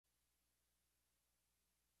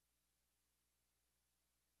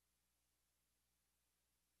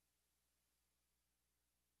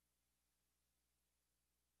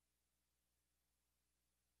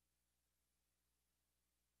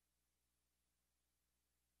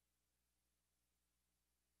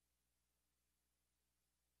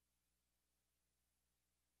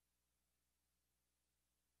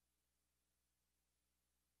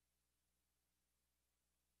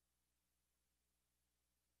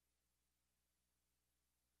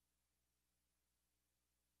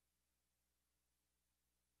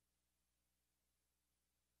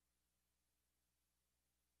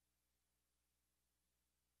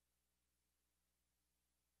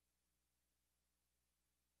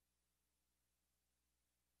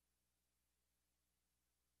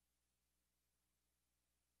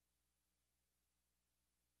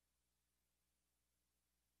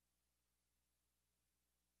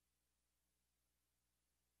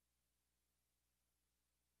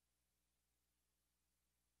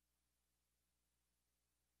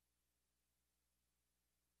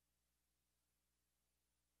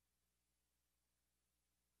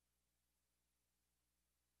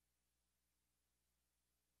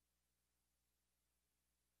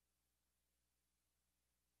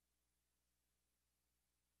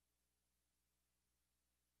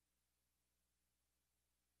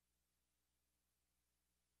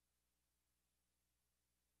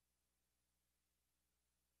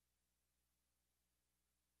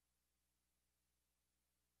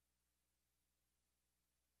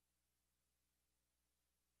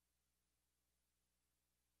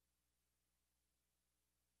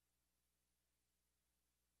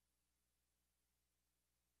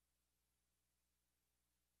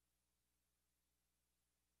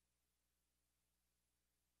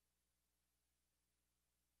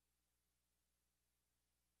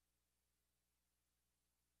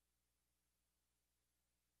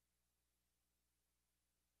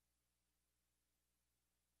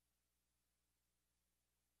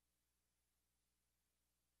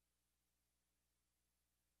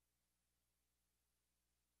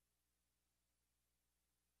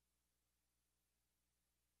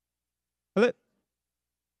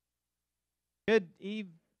Good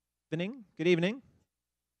evening. Good evening.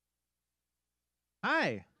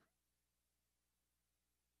 Hi.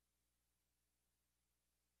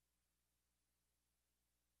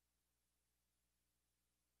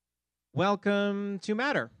 Welcome to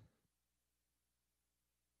Matter.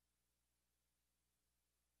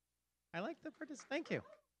 I like the participant. Thank you.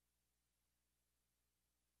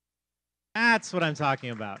 That's what I'm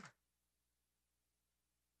talking about.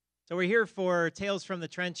 So we're here for Tales from the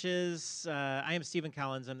Trenches. I am Stephen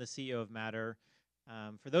Collins. I'm the CEO of Matter.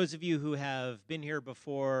 For those of you who have been here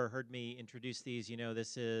before, heard me introduce these, you know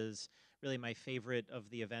this is really my favorite of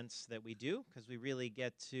the events that we do because we really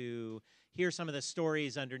get to hear some of the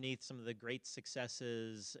stories underneath some of the great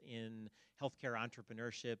successes in healthcare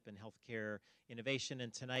entrepreneurship and healthcare innovation,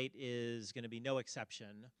 and tonight is going to be no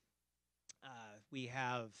exception. We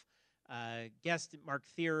have guest Mark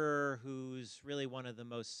Thierer, who's really one of the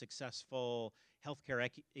most successful healthcare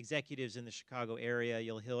executives in the Chicago area.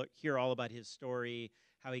 You'll hear all about his story,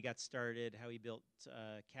 how he got started, how he built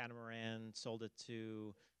Catamaran, sold it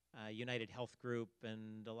to United Health Group,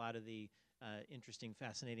 and a lot of the interesting,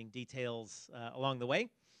 fascinating details along the way.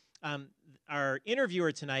 Our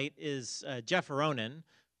interviewer tonight is Jeff Aronin,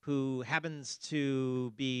 who happens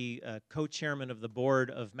to be co-chairman of the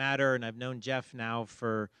board of Matter, and I've known Jeff now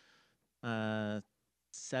for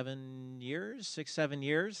 7 years, 6, 7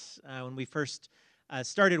 years, when we first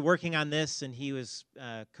started working on this, and he was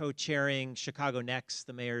co-chairing Chicago Next,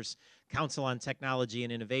 the mayor's council on technology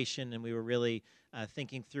and innovation, and we were really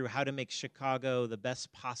thinking through how to make Chicago the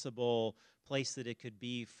best possible place that it could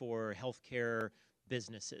be for healthcare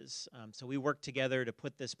businesses. So we worked together to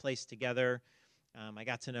put this place together. I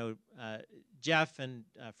got to know Jeff, and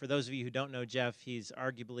for those of you who don't know Jeff, he's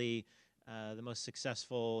arguably the most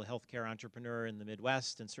successful healthcare entrepreneur in the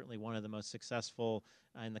Midwest, and certainly one of the most successful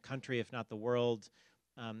in the country, if not the world.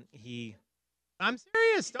 I'm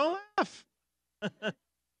serious, don't laugh.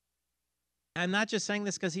 I'm not just saying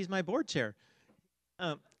this because he's my board chair.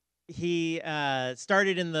 He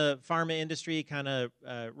started in the pharma industry, kind of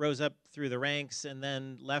rose up through the ranks, and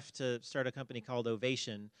then left to start a company called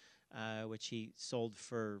Ovation, which he sold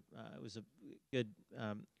for, it was a good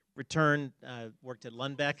return, worked at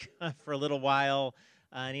Lundbeck for a little while,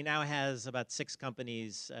 and he now has about 6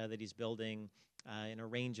 companies that he's building in a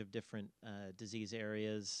range of different disease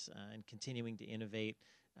areas, and continuing to innovate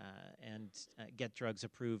and get drugs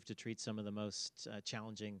approved to treat some of the most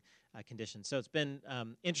challenging conditions. So it's been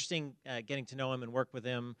interesting getting to know him and work with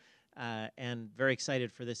him, and very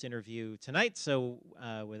excited for this interview tonight. So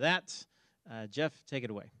with that, Jeff, take it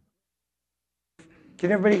away.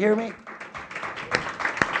 Can everybody hear me?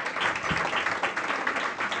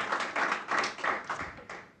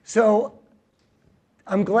 So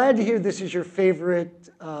I'm glad to hear this is your favorite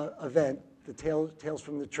event, the Tales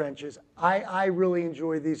from the Trenches. I really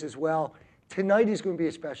enjoy these as well. Tonight is going to be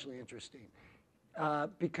especially interesting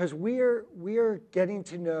because we're getting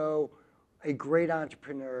to know a great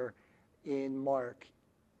entrepreneur in Mark.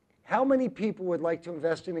 How many people would like to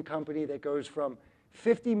invest in a company that goes from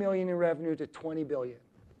 50 million in revenue to 20 billion?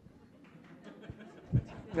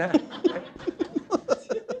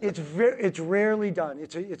 It's rarely done.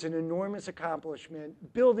 It's an enormous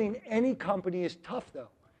accomplishment. Building any company is tough, though.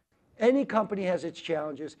 Any company has its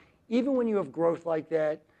challenges. Even when you have growth like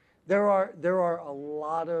that, there are a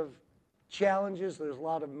lot of challenges. There's a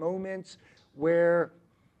lot of moments where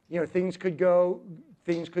things could go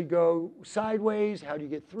sideways. How do you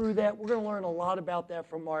get through that? We're going to learn a lot about that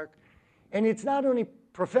from Mark. And it's not only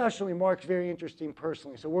professionally, Mark's very interesting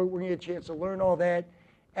personally. So we're going to get a chance to learn all that.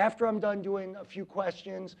 After I'm done doing a few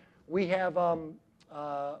questions, we have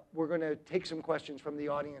we're going to take some questions from the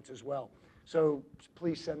audience as well. So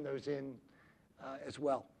please send those in as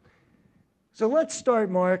well. So let's start,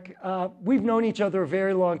 Mark. We've known each other a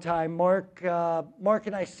very long time. Mark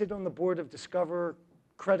and I sit on the board of Discover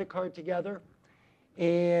Credit Card together.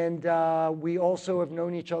 And we also have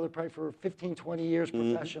known each other probably for 15, 20 years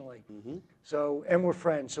professionally. Mm-hmm. So, and we're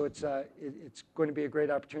friends, so it's going to be a great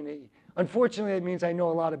opportunity. Unfortunately, it means I know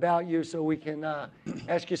a lot about you, so we can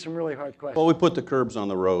ask you some really hard questions. Well, we put the curbs on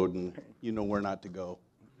the road, and you know where not to go,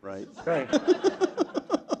 right? Right.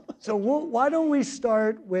 So why don't we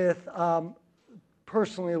start with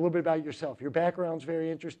personally a little bit about yourself. Your background's very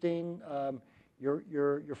interesting.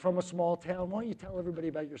 You're from a small town. Why don't you tell everybody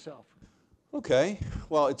about yourself? Okay.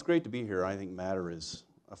 Well, it's great to be here. I think Matter is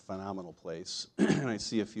a phenomenal place, and I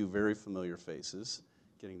see a few very familiar faces,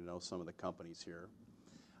 getting to know some of the companies here.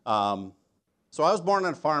 So I was born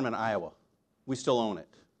on a farm in Iowa. We still own it.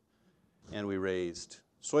 And we raised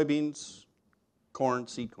soybeans, corn,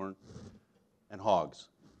 seed corn, and hogs.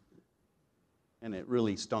 And it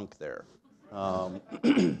really stunk there.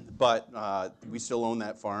 But we still own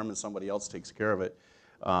that farm, and somebody else takes care of it.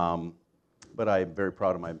 But I'm very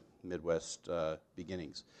proud of my Midwest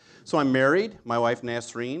beginnings. So I'm married. My wife,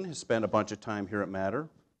 Nasreen, has spent a bunch of time here at Matter.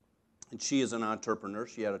 And she is an entrepreneur.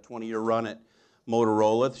 She had a 20-year run at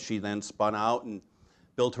Motorola. She then spun out and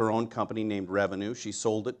built her own company named Revenue. She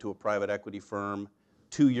sold it to a private equity firm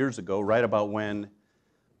 2 years ago, right about when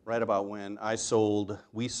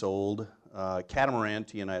we sold Catamaran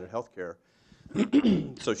to United Healthcare.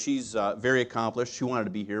 So she's very accomplished. She wanted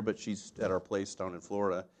to be here, but she's at our place down in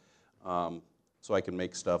Florida, so I can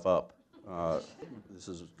make stuff up. This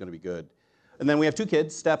is going to be good. And then we have two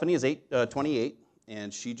kids. Stephanie is 28,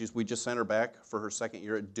 and we just sent her back for her second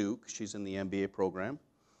year at Duke. She's in the MBA program,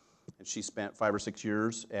 and she spent 5 or 6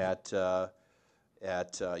 years at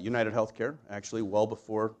United Healthcare, actually, well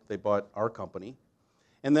before they bought our company.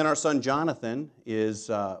 And then our son Jonathan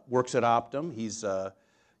works at Optum.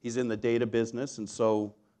 He's in the data business, and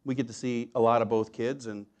so we get to see a lot of both kids,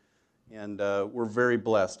 and we're very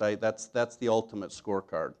blessed. That's the ultimate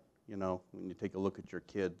scorecard, you know, when you take a look at your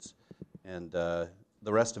kids, and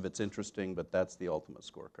the rest of it's interesting, but that's the ultimate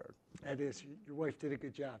scorecard. That is. Your wife did a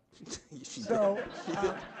good job. She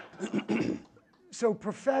did. So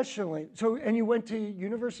professionally, and you went to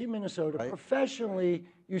University of Minnesota. Right. Professionally,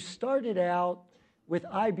 you started out with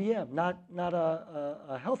IBM, not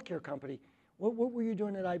a healthcare company. What were you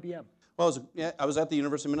doing at IBM? Well, I was at the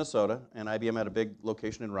University of Minnesota, and IBM had a big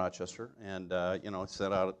location in Rochester, and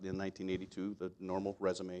set out in 1982 the normal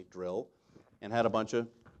resume drill, and had a bunch of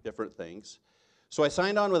different things. So I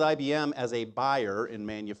signed on with IBM as a buyer in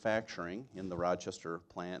manufacturing in the Rochester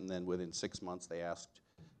plant, and then within 6 months they asked,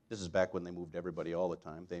 this is back when they moved everybody all the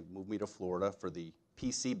time, they moved me to Florida for the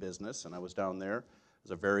PC business, and I was down there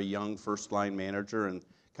as a very young first-line manager and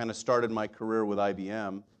kind of started my career with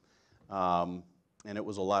IBM. And it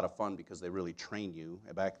was a lot of fun because they really train you.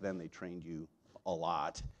 Back then they trained you a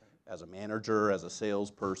lot as a manager, as a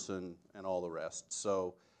salesperson, and all the rest.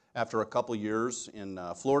 So after a couple years in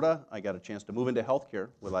Florida, I got a chance to move into healthcare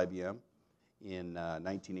with IBM in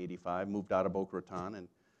 1985, moved out of Boca Raton,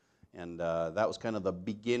 and that was kind of the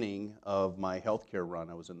beginning of my healthcare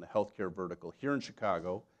run. I was in the healthcare vertical here in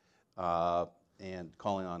Chicago and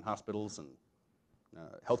calling on hospitals and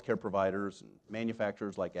healthcare providers and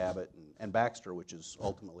manufacturers like Abbott and Baxter, which is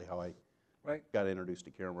ultimately how I got introduced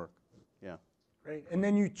to Caremark. Yeah. Right. And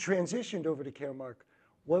then you transitioned over to Caremark.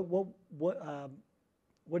 What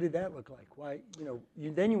did that look like? Why,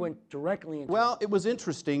 then you went directly into... Well, it was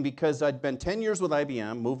interesting because I'd been 10 years with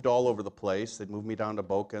IBM, moved all over the place. They'd moved me down to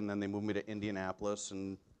Boca, and then they moved me to Indianapolis,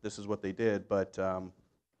 and this is what they did. But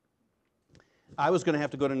I was going to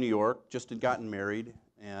have to go to New York, just had gotten married,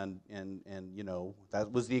 and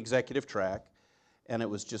that was the executive track, and it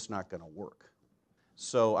was just not going to work.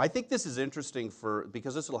 So I think this is interesting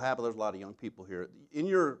because this will happen. There's a lot of young people here. In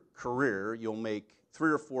your career, you'll make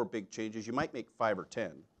 3 or 4 big changes. You might make 5 or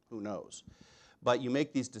 10, who knows? But you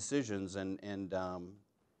make these decisions, and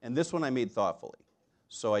this one I made thoughtfully.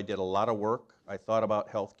 So I did a lot of work. I thought about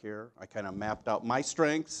healthcare. I kind of mapped out my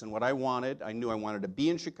strengths and what I wanted. I knew I wanted to be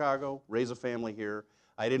in Chicago, raise a family here.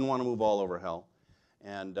 I didn't want to move all over hell.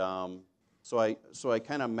 And so I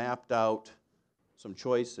kind of mapped out some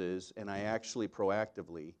choices, and I actually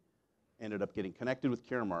proactively ended up getting connected with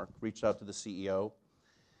Caremark, reached out to the CEO,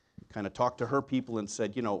 kind of talked to her people and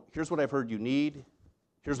said, here's what I've heard you need,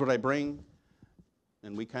 here's what I bring,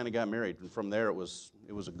 and we kind of got married. And from there, it was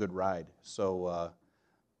a good ride. So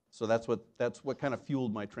that's what kind of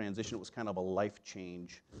fueled my transition. It was kind of a life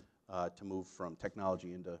change to move from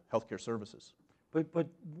technology into healthcare services. But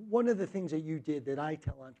one of the things that you did that I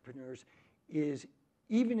tell entrepreneurs is,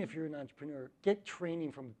 even if you're an entrepreneur, get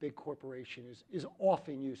training from a big corporation is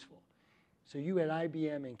often useful. So you had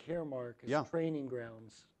IBM and Caremark as training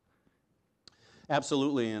grounds.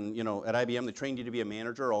 Absolutely, and at IBM they trained you to be a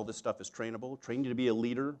manager. All this stuff is trainable. Trained you to be a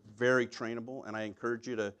leader, very trainable, and I encourage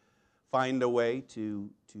you to find a way to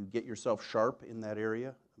get yourself sharp in that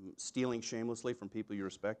area. Stealing shamelessly from people you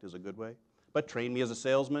respect is a good way. But train me as a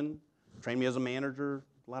salesman, train me as a manager,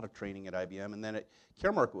 a lot of training at IBM. And then at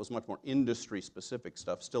Caremark, it was much more industry-specific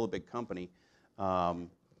stuff, still a big company.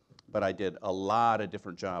 But I did a lot of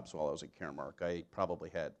different jobs while I was at Caremark. I probably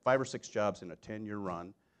had 5 or 6 jobs in a 10-year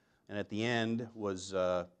run. And at the end was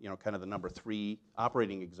kind of the number 3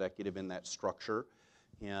 operating executive in that structure.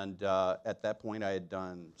 And at that point, I had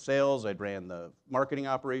done sales. I'd ran the marketing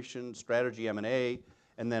operations, strategy, M&A,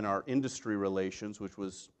 and then our industry relations, which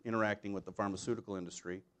was interacting with the pharmaceutical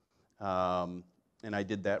industry. And I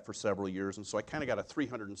did that for several years. And so I kind of got a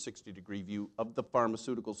 360-degree view of the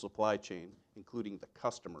pharmaceutical supply chain, including the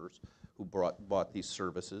customers who bought these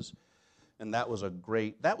services. And that was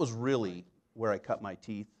that was really where I cut my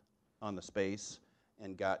teeth on the space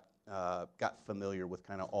and got familiar with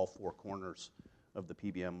kind of all four corners of the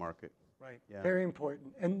PBM market. Right, Yeah. very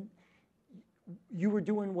important. And you were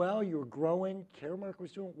doing well, you were growing, Caremark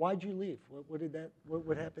was doing, why'd you leave?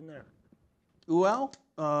 What happened there? Well,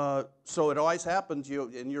 so it always happens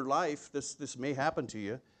in your life. This may happen to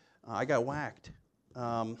you. I got whacked.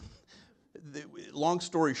 Long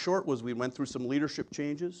story short was we went through some leadership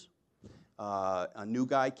changes. A new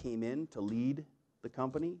guy came in to lead the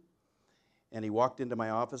company, and he walked into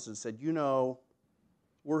my office and said, you know,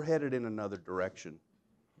 we're headed in another direction,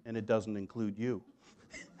 and it doesn't include you.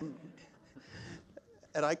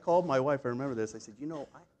 And I called my wife, I remember this, I said, you know,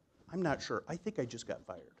 I'm not sure. I think I just got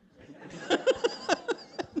fired.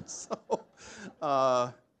 So,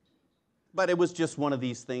 but it was just one of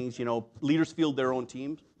these things, you know, leaders field their own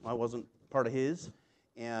teams. I wasn't part of his.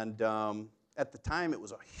 And at the time, it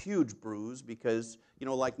was a huge bruise because, you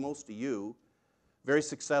know, like most of you, very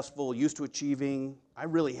successful, used to achieving. I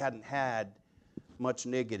really hadn't had much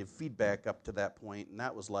negative feedback up to that point, and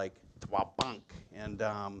that was like, bunk. And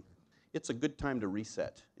it's a good time to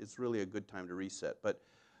reset. It's really a good time to reset. But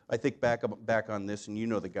I think back on this, and you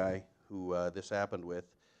know the guy who this happened with,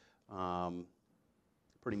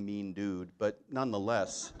 pretty mean dude, but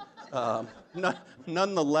nonetheless,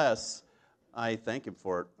 nonetheless, I thank him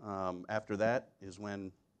for it. After that is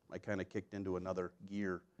when I kind of kicked into another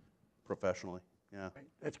gear professionally. Yeah. Right,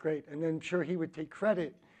 that's great. And then I'm sure he would take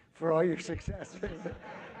credit for all your success.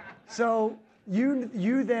 So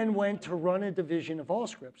you then went to run a division of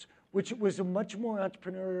Allscripts, which was a much more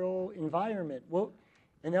entrepreneurial environment. Well,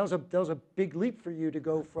 and that was a big leap for you to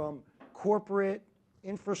go from corporate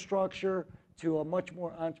infrastructure to a much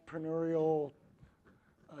more entrepreneurial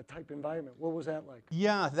type environment. What was that like?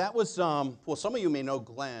 Yeah, that was, well, some of you may know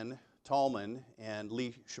Glenn Tallman and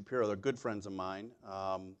Lee Shapiro. They're good friends of mine.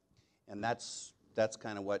 And that's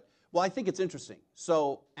kind of what, well, I think it's interesting.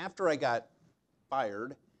 So after I got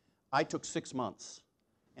fired, I took 6 months.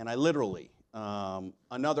 And I literally,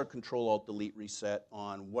 another Control-Alt-Delete reset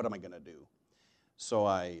on what am I going to do. So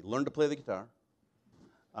I learned to play the guitar.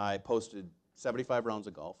 I posted 75 rounds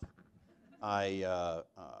of golf. I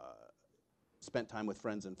spent time with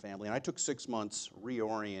friends and family, and I took 6 months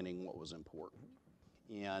reorienting what was important.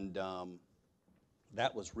 And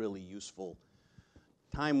that was really useful.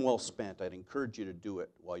 Time well spent. I'd encourage you to do it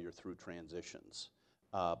while you're through transitions.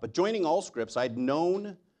 But joining Allscripts, I'd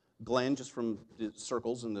known Glenn just from the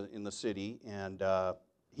circles in the city, and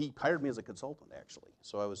he hired me as a consultant, actually.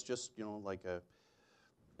 So I was just, you know, like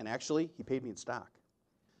and actually, he paid me in stock.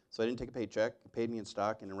 So I didn't take a paycheck. He paid me in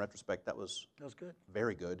stock, and in retrospect, that was good.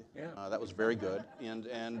 Very good. Yeah. That was very good,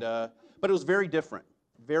 but it was very different,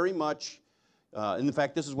 very much. And in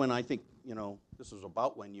fact, this is when I think, you know, this was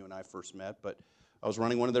about when you and I first met. But I was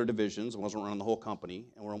running one of their divisions. I wasn't running the whole company,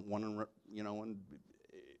 and we're one, you know, and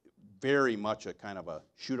very much a kind of a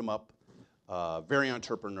shoot 'em up, very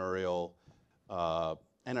entrepreneurial,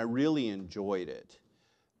 and I really enjoyed it,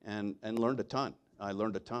 and learned a ton. I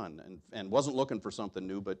learned a ton, and wasn't looking for something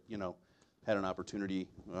new, but, you know, had an opportunity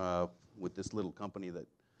with this little company that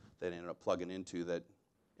I ended up plugging into that,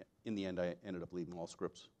 in the end, I ended up leaving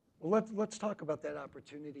Allscripts. Well, let's talk about that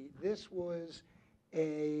opportunity. This was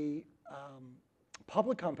a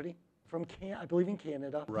public company from, I believe, in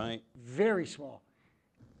Canada. Right. Very small.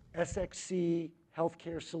 SXC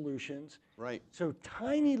Healthcare Solutions. Right. So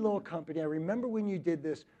tiny little company. I remember when you did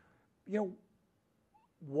this, you know,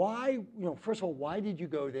 why, you know, first of all, why did you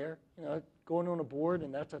go there? You know, going on a board,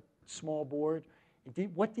 and that's a small board.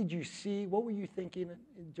 What did you see? What were you thinking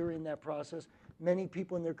during that process? Many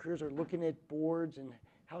people in their careers are looking at boards, and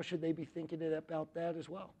how should they be thinking about that as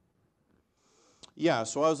well? Yeah,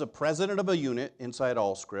 so I was a president of a unit inside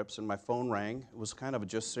Allscripts, and my phone rang. It was kind of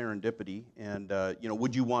just serendipity. And, you know,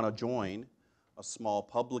 would you want to join a small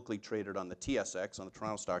publicly traded on the TSX, on the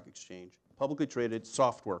Toronto Stock Exchange, publicly traded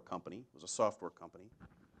software company? It was a software company.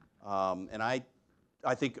 And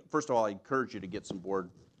I think, first of all, I encourage you to get some board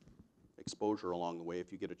exposure along the way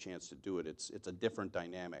if you get a chance to do it. It's a different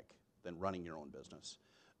dynamic than running your own business.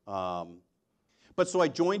 But so I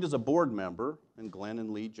joined as a board member, and Glenn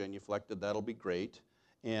and Lee genuflected, that'll be great.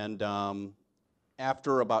 And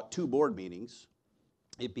after about 2 board meetings,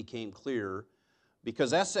 it became clear,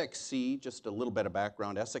 because SXC, just a little bit of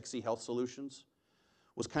background, SXC Health Solutions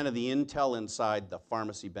was kind of the intel inside the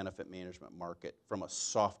pharmacy benefit management market from a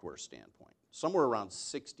software standpoint. Somewhere around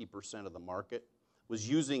 60% of the market was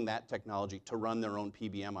using that technology to run their own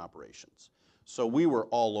PBM operations. So we were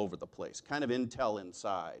all over the place, kind of intel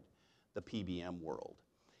inside the PBM world.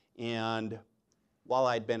 And while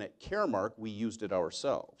I'd been at Caremark, we used it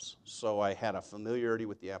ourselves. So I had a familiarity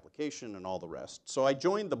with the application and all the rest. So I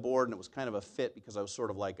joined the board, and it was kind of a fit because I was sort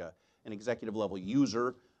of like an executive level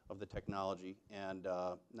user of the technology, and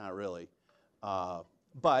not really.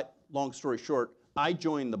 But long story short, I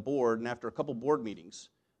joined the board, and after a couple board meetings,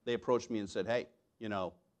 they approached me and said, hey, you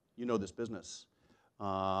know this business.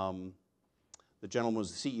 The gentleman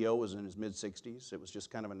was the CEO, was in his mid-60s. It was just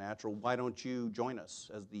kind of a natural, why don't you join us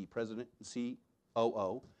as the president and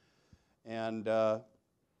COO? And I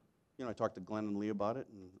talked to Glenn and Lee about it,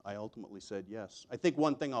 and I ultimately said yes. I think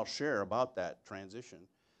one thing I'll share about that transition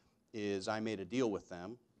is I made a deal with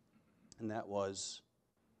them, and that was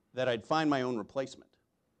that I'd find my own replacement.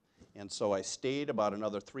 And so I stayed about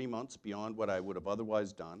another 3 months beyond what I would have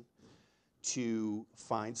otherwise done to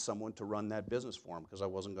find someone to run that business for him because I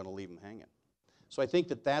wasn't going to leave him hanging. So I think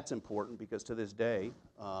that that's important because to this day,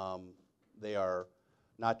 they are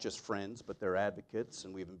not just friends, but they're advocates,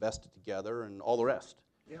 and we've invested together and all the rest.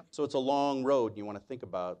 Yep. So it's a long road, and you want to think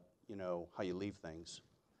about, how you leave things.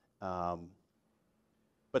 But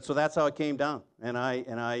so that's how it came down, and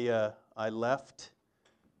I left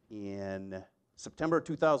in September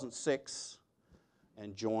 2006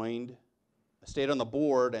 and joined. I stayed on the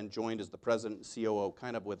board and joined as the president and COO,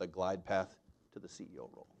 kind of with a glide path to the CEO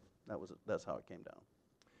role. That's how it came down.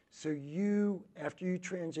 So after you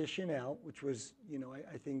transition out, which was,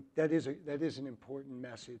 I think that is an important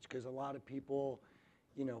message because a lot of people,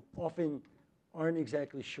 often aren't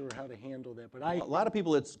exactly sure how to handle that. But a lot of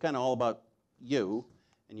people, it's kind of all about you,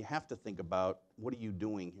 and you have to think about what are you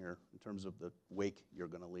doing here in terms of the wake you're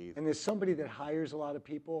going to leave. And as somebody that hires a lot of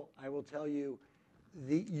people, I will tell you,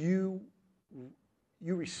 you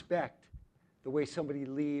respect the way somebody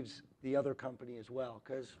leaves the other company as well,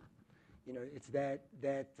 because it's that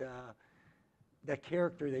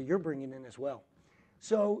character that you're bringing in as well.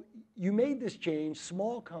 So you made this change,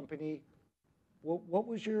 small company. What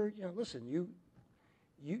was your, listen,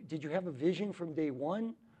 did you have a vision from day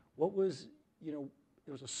one? What was,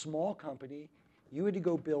 it was a small company. You had to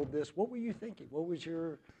go build this. What were you thinking? What was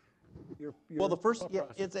your well, the first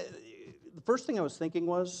process? the first thing I was thinking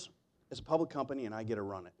was, it's a public company and I get to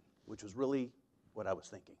run it, which was really what I was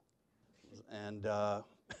thinking. And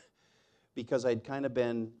because I'd kind of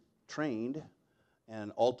been trained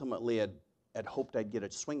and ultimately had hoped I'd get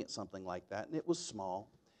a swing at something like that, and it was small.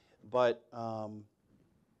 But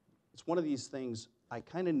it's one of these things, I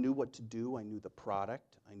kind of knew what to do. I knew the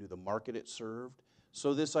product. I knew the market it served.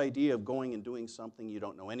 So this idea of going and doing something you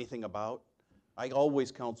don't know anything about, I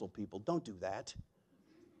always counsel people, don't do that.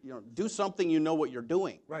 Do something you know what you're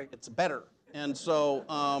doing. Right. It's better. And so,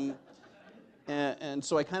 and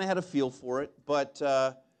so I kind of had a feel for it. But,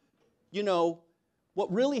 what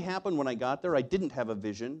really happened when I got there, I didn't have a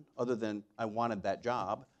vision other than I wanted that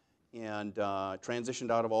job. And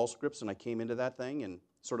transitioned out of Allscripts, and I came into that thing and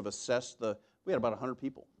sort of assessed we had about 100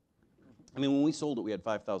 people. I mean, when we sold it, we had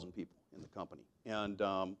 5,000 people in the company. And,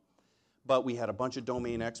 but we had a bunch of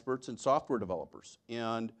domain experts and software developers.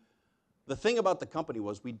 And the thing about the company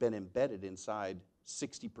was we'd been embedded inside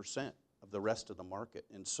 60% of the rest of the market.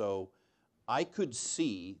 And so I could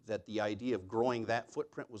see that the idea of growing that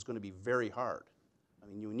footprint was going to be very hard. I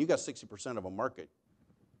mean, when you got 60% of a market,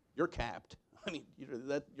 you're capped. I mean,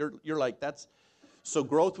 you're like, so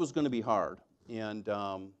growth was going to be hard. And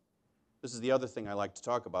this is the other thing I like to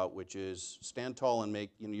talk about, which is stand tall and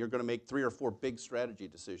you're going to make 3 or 4 big strategy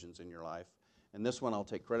decisions in your life. And this one I'll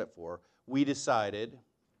take credit for. We decided,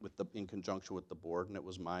 in conjunction with the board, and it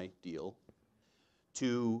was my deal,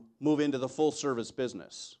 to move into the full service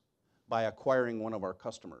business by acquiring one of our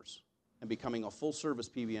customers and becoming a full service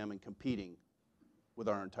PBM and competing with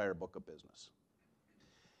our entire book of business.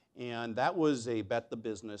 And that was a bet the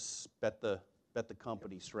business, bet the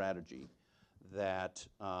company strategy that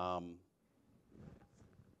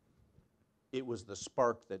it was the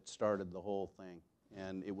spark that started the whole thing.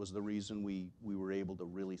 And it was the reason we were able to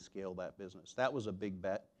really scale that business. That was a big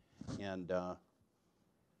bet, and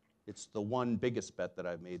it's the one biggest bet that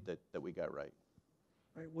I've made that we got right.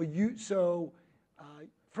 Right. Well,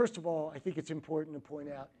 first of all, I think it's important to point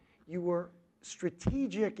out you were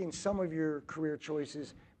strategic in some of your career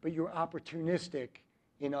choices, but you're opportunistic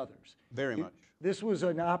in others. Very much. This was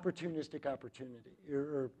an opportunistic opportunity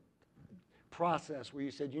or process where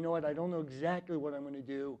you said, you know what, I don't know exactly what I'm going to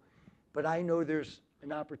do, but I know there's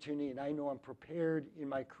an opportunity and I know I'm prepared in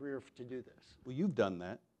my career to do this. Well, you've done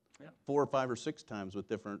that 4 or 5 or 6 times with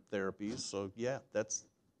different therapies, so that's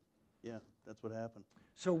what happened.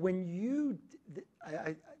 So when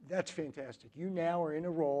that's fantastic. You now are in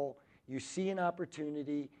a role, you see an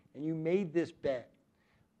opportunity, and you made this bet.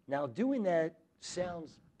 Now, doing that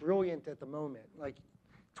sounds brilliant at the moment. Like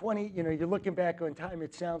 20, you're looking back on time,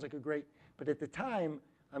 it sounds like a great, but at the time,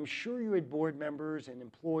 I'm sure you had board members and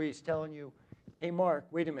employees telling you, hey, Mark,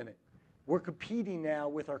 wait a minute. We're competing now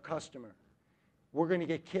with our customer. We're going to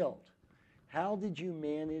get killed. How did you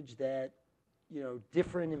manage that,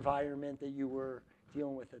 different environment that you were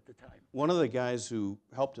dealing with at the time? One of the guys who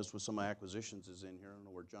helped us with some acquisitions is in here. I don't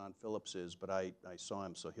know where John Phillips is, but I saw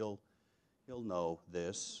him, so he'll know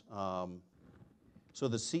this. So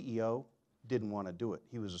the CEO didn't want to do it.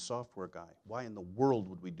 He was a software guy. Why in the world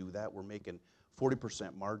would we do that? We're making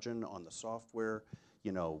 40% margin on the software.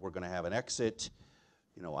 We're going to have an exit.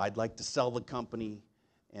 I'd like to sell the company.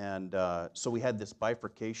 And so we had this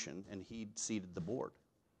bifurcation, and he'd seated the board.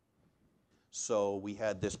 So we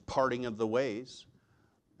had this parting of the ways.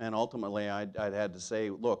 And ultimately, I'd had to say,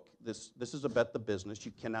 look, this is about the business.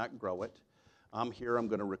 You cannot grow it. I'm here. I'm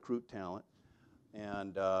going to recruit talent.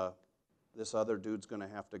 And this other dude's going to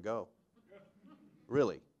have to go.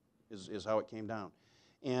 Really, is how it came down.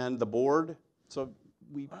 And the board, so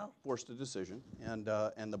we forced a decision. And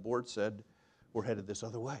the board said, we're headed this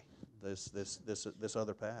other way, this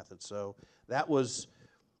other path. And so that was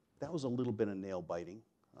a little bit of nail biting,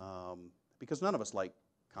 because none of us like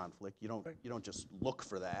conflict. You don't just look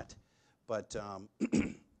for that. But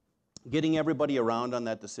getting everybody around on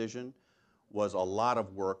that decision was a lot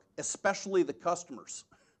of work, especially the customers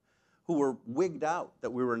who were wigged out that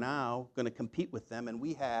we were now going to compete with them, and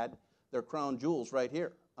we had their crown jewels right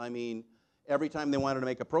here. I mean, every time they wanted to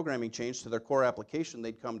make a programming change to their core application,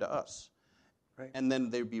 they'd come to us. Right. And then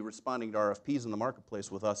they'd be responding to RFPs in the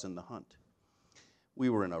marketplace with us in the hunt. We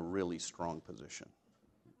were in a really strong position.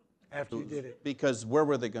 After you did it. Because where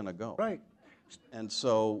were they going to go? Right. And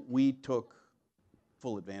so we took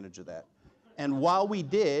full advantage of that. And while we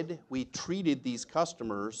did, we treated these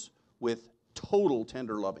customers with total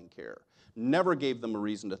tender loving care. Never gave them a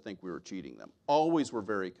reason to think we were cheating them. Always were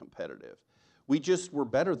very competitive. We just were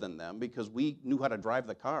better than them because we knew how to drive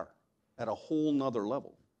the car at a whole nother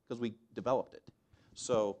level because we developed it.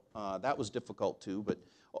 So that was difficult too. But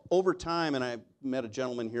over time, and I met a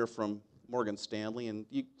gentleman here from Morgan Stanley, and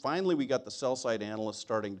finally we got the sell-side analysts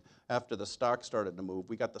starting, after the stock started to move,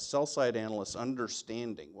 we got the sell-side analysts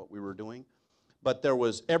understanding what we were doing. But there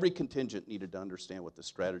was, every contingent needed to understand what the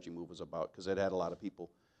strategy move was about because it had a lot of people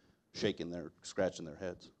scratching their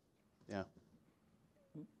heads. Yeah.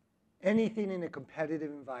 Anything in a competitive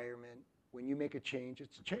environment, when you make a change,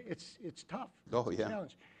 it's tough. Oh, it's yeah. a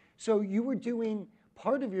challenge. So you were doing,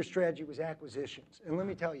 part of your strategy was acquisitions. And let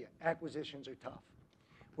me tell you, acquisitions are tough.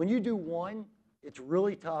 When you do one, it's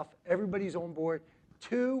really tough. Everybody's on board.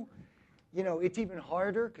 Two, it's even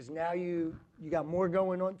harder because now you got more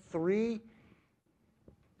going on. Three,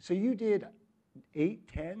 so you did 8,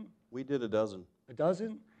 10? We did a dozen. A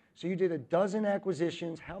dozen? So you did a dozen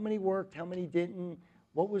acquisitions. How many worked? How many didn't?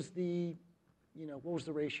 What was the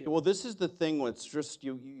ratio? Well, this is the thing. What's just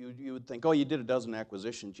you would think, oh, you did a dozen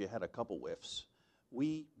acquisitions. You had a couple whiffs.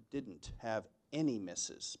 We didn't have any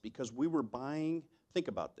misses because we were buying. Think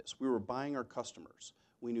about this. We were buying our customers.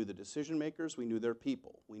 We knew the decision makers. We knew their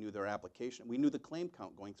people. We knew their application. We knew the claim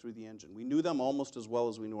count going through the engine. We knew them almost as well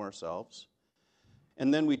as we knew ourselves.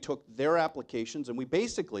 And then we took their applications, and we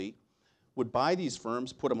basically would buy these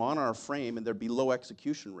firms, put them on our frame, and there'd be low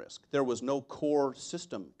execution risk. There was no core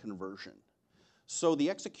system conversion. So the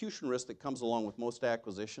execution risk that comes along with most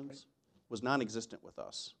acquisitions was non-existent with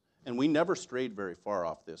us. And we never strayed very far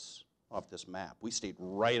off this map. We stayed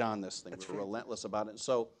right on this thing. We were relentless about it.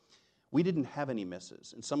 So we didn't have any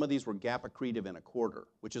misses. And some of these were GAAP accretive in a quarter,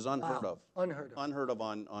 which is unheard of. Unheard of. Unheard of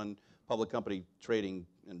on public company trading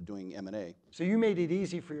and doing M&A. So you made it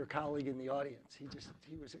easy for your colleague in the audience.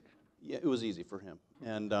 Yeah, it was easy for him.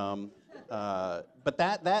 And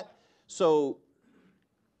but so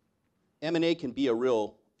M&A can be a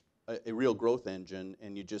real growth engine,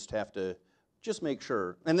 and you just have to just make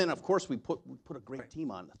sure. And then of course we put a great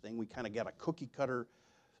team on the thing. We kind of got a cookie cutter,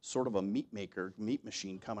 sort of a meat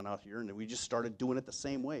machine coming out here, and we just started doing it the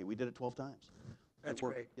same way. We did it 12 times. That's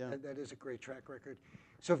great. Yeah. That is a great track record.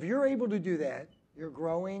 So if you're able to do that, you're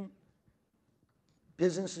growing,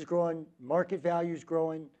 business is growing, market value is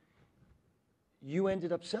growing. You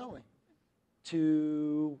ended up selling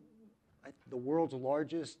to the world's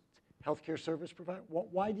largest healthcare service provider.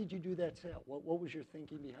 Why did you do that sale? What was your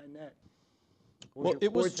thinking behind that? Well,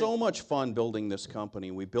 it was so much fun building this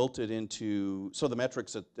company. We built it into, so the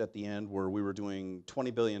metrics at the end were we were doing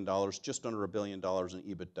 $20 billion, just under $1 billion in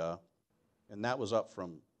EBITDA. And that was up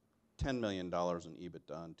from $10 million in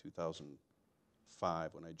EBITDA in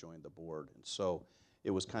 2005 when I joined the board. And so it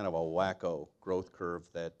was kind of a wacko growth curve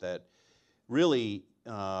that really,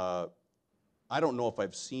 I I don't know if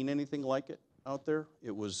I've seen anything like it out there.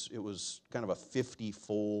 It was kind of a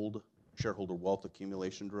 50-fold shareholder wealth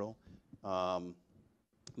accumulation drill.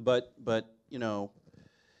 But you know,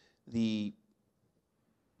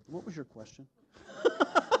 what was your question?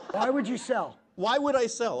 Why would you sell? Why would I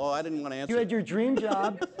sell? Oh, I didn't want to answer. You had your dream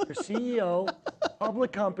job, your CEO,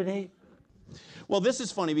 public company. Well, this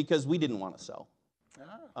is funny because we didn't want to sell.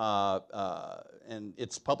 And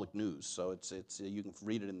it's public news, so it's you can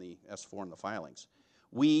read it in the S4 and the filings.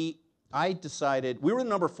 I decided, we were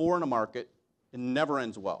number 4 in a market. It never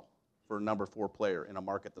ends well for a number 4 player in a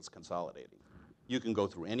market that's consolidating. You can go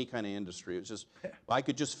through any kind of industry. It's just, I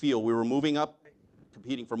could just feel we were moving up,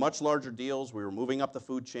 competing for much larger deals. We were moving up the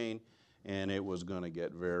food chain, and it was going to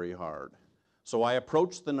get very hard. So I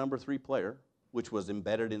approached the number 3 player, which was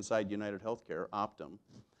embedded inside United Healthcare, Optum.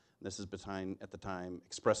 This is at the time,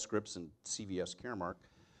 Express Scripts and CVS Caremark.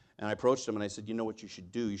 And I approached them and I said, you know what you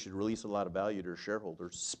should do? You should release a lot of value to your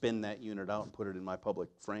shareholders, spin that unit out and put it in my public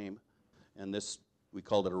frame. And this, we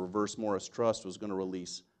called it a reverse Morris Trust, was going to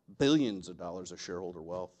release billions of dollars of shareholder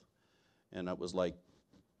wealth. And it was like,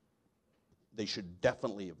 they should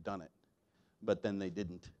definitely have done it. But then they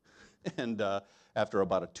didn't. And after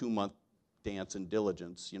about a 2-month dance and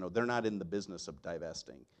diligence, you know, they're not in the business of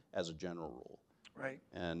divesting as a general rule. Right.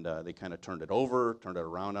 And they kind of turned it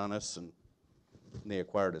around on us, and they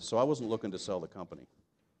acquired it. So I wasn't looking to sell the company.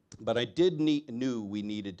 But I knew we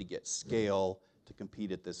needed to get scale to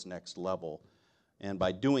compete at this next level. And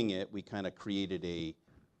by doing it, we kind of created a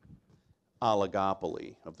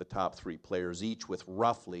oligopoly of the top 3 players, each with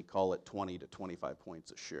roughly, call it 20 to 25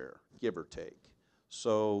 points a share, give or take.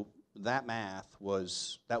 So that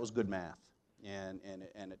was good math, and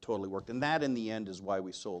it totally worked. And that, in the end, is why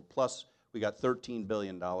we sold. Plus, we got $13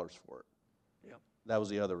 billion for it. Yep. That was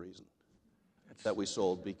the other reason that we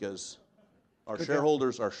sold, because our Good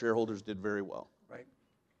shareholders did very well. Right.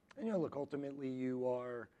 And you know, look, ultimately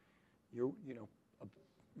you're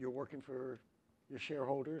working for your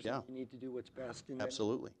shareholders. Yeah. And you need to do what's best in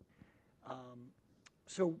Absolutely.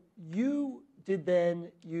 So you did then,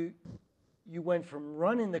 you went from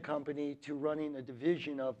running the company to running a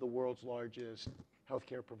division of the world's largest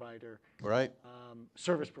healthcare provider, Right.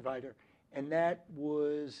 Service provider, and that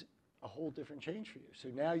was a whole different change for you. So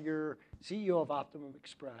now you're CEO of Optimum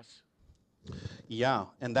Express. Yeah,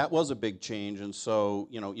 and that was a big change. And so,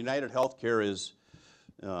 you know, United Healthcare is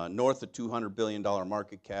north of $200 billion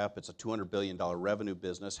market cap. It's a $200 billion revenue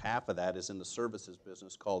business. Half of that is in the services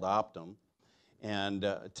business called Optum. And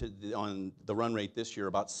on the run rate this year,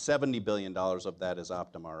 about $70 billion of that is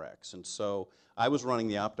Optum Rx. And so I was running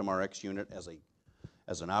the Optum Rx unit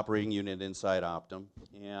as an operating unit inside Optum.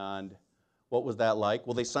 And what was that like?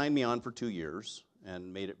 Well, they signed me on for 2 years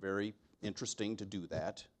and made it very interesting to do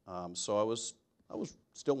that. So I was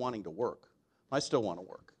still wanting to work. I still want to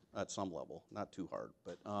work at some level, not too hard.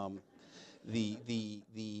 But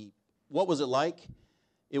what was it like?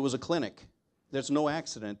 It was a clinic. There's no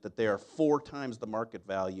accident that they are 4 times the market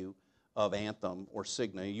value of Anthem or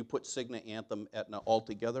Cigna. You put Cigna, Anthem, Aetna all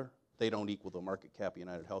together, they don't equal the market cap of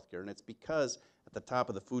United Healthcare. And it's because at the top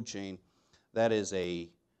of the food chain, that is a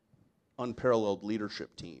unparalleled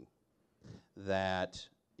leadership team that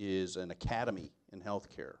is an academy in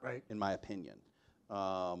healthcare, Right. in my opinion.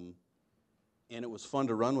 And it was fun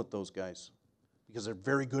to run with those guys because they're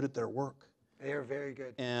very good at their work. They are very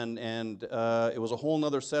good. And it was a whole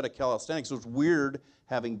nother set of calisthenics. It was weird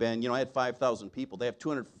having been, you know, I had 5,000 people. They have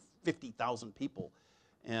 250,000 people.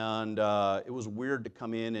 And it was weird to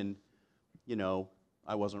come in and, you know,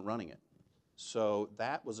 I wasn't running it. So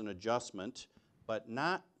that was an adjustment, but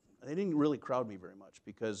they didn't really crowd me very much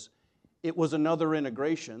because it was another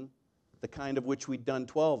integration, the kind of which we'd done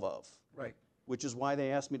 12 of. Right. Which is why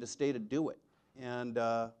they asked me to stay to do it. And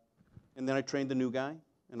then I trained the new guy,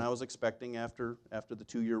 and I was expecting after the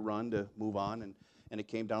 2-year run to move on, and it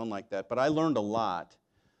came down like that. But I learned a lot,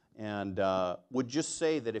 and would just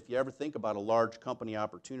say that if you ever think about a large company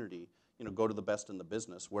opportunity, you know, go to the best in the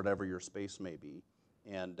business, whatever your space may be,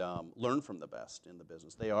 and learn from the best in the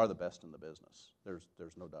business. They are the best in the business.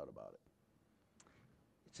 There's no doubt about it.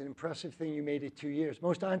 It's an impressive thing you made it 2 years.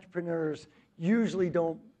 Most entrepreneurs usually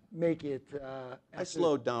don't make it. I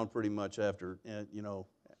slowed down pretty much after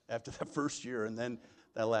that first year, and then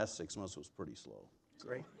that last 6 months was pretty slow.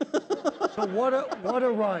 Great. So what a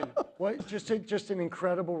run! Just an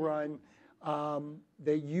incredible run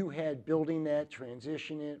that you had building that,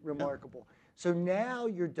 transitioning it, remarkable. Yeah. So now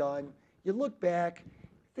you're done. You look back,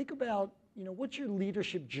 think about, you know, what's your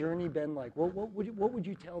leadership journey been like? What would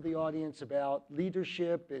you tell the audience about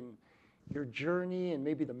leadership and your journey and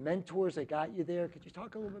maybe the mentors that got you there? Could you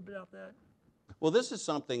talk a little bit about that? Well, this is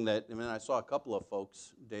something that, I mean, I saw a couple of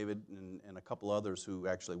folks, David and a couple others who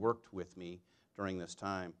actually worked with me during this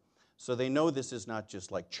time. So they know this is not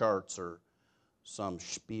just like charts or some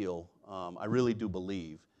spiel. I really do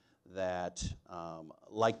believe that,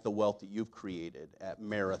 like the wealth that you've created at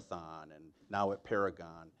Marathon and now at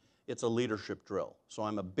Paragon, it's a leadership drill. So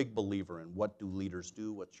I'm a big believer in what do leaders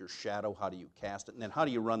do, what's your shadow, how do you cast it, and then how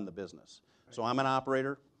do you run the business. Right. So I'm an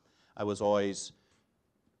operator. I was always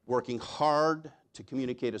working hard to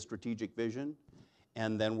communicate a strategic vision,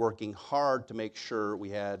 and then working hard to make sure we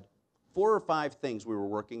had 4 or 5 things we were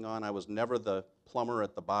working on. I was never the plumber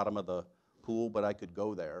at the bottom of the pool, but I could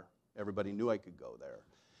go there. Everybody knew I could go there.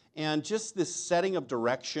 And just this setting of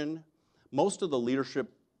direction, most of the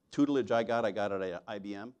leadership tutelage I got at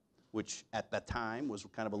IBM, which at that time was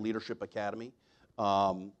kind of a leadership academy.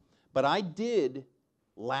 But I did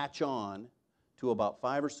latch on to about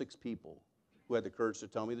 5 or 6 people who had the courage to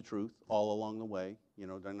tell me the truth all along the way. You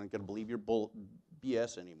know, they're not going to believe your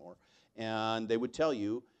BS anymore. And they would tell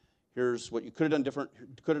you, here's what you could have done different,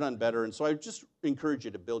 could have done better. And so I just encourage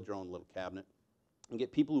you to build your own little cabinet and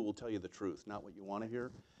get people who will tell you the truth, not what you want to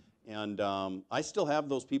hear. And I still have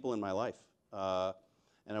those people in my life.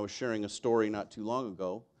 And I was sharing a story not too long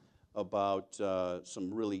ago about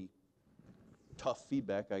some really tough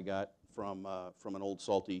feedback I got from an old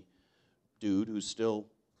salty dude who's still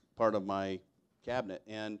part of my cabinet.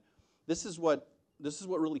 And this is what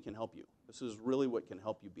really can help you. This is really what can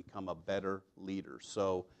help you become a better leader.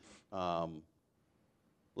 So,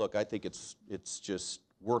 look, I think it's just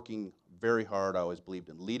working very hard. I always believed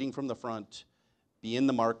in leading from the front, be in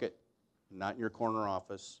the market, not in your corner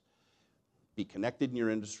office, be connected in your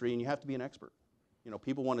industry, and you have to be an expert. You know,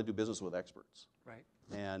 people want to do business with experts. Right.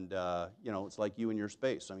 And, you know, it's like you in your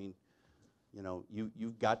space. I mean, you know,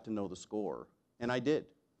 you've got to know the score. And I did.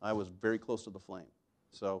 I was very close to the flame.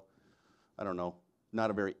 So, I don't know, not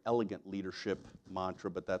a very elegant leadership mantra,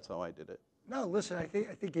 but that's how I did it. No, listen, I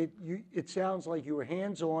think it sounds like you were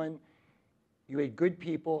hands-on, you had good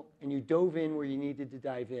people, and you dove in where you needed to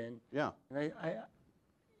dive in. Yeah. And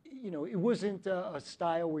you know, it wasn't a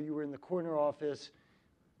style where you were in the corner office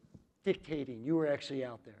dictating. You were actually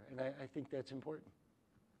out there, and I think that's important.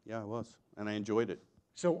 Yeah, I was, and I enjoyed it.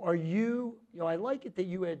 So are you know, I like it that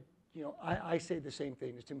you had, you know, I say the same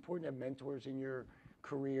thing. It's important to have mentors in your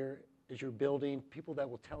career as you're building, people that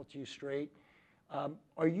will tell it to you straight.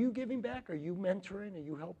 Are you giving back? Are you mentoring? Are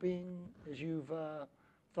you helping as you've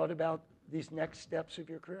thought about these next steps of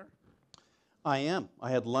your career? I am.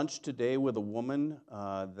 I had lunch today with a woman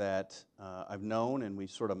that I've known, and we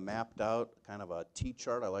sort of mapped out kind of a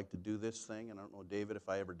T-chart. I like to do this thing, and I don't know, David, if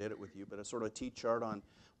I ever did it with you, but a sort of a T-chart on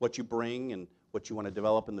what you bring and what you want to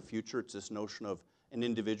develop in the future. It's this notion of an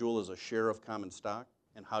individual as a share of common stock,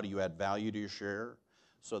 and how do you add value to your share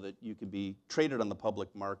so that you can be traded on the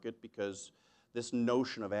public market, because this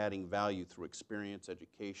notion of adding value through experience,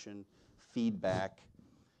 education, feedback,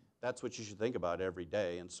 that's what you should think about every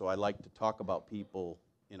day. And so I like to talk about people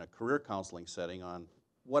in a career counseling setting on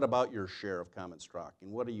what about your share of common stock,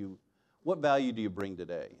 and what value do you bring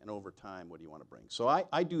today, and over time, what do you want to bring? So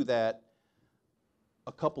I do that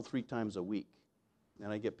a couple, 3 times a week.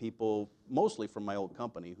 And I get people, mostly from my old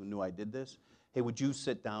company, who knew I did this. Hey, would you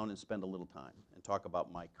sit down and spend a little time and talk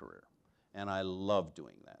about my career? And I love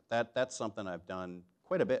doing that. That's something I've done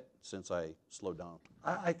quite a bit since I slowed down.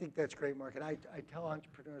 I think that's great, Mark. And I tell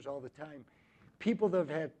entrepreneurs all the time, people that have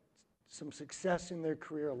had some success in their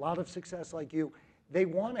career, a lot of success like you, they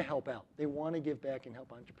want to help out. They want to give back and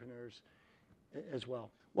help entrepreneurs as well.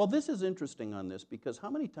 Well, this is interesting on this, because how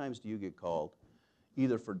many times do you get called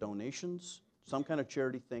either for donations, some kind of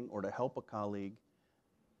charity thing, or to help a colleague,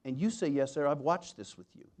 and you say yes there? I've watched this with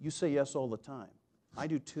you. You say yes all the time. I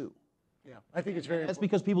do too. Yeah, I think it's very important. That's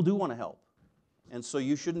because people do want to help. And so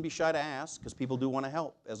you shouldn't be shy to ask, because people do want to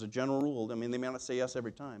help. As a general rule, I mean, they may not say yes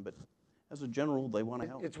every time, but as a general rule, they want to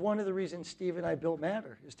help. It's one of the reasons Steve and I built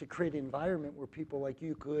Matter, is to create an environment where people like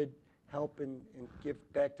you could help and give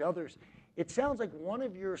back to others. It sounds like one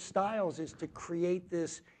of your styles is to create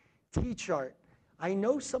this T-chart. I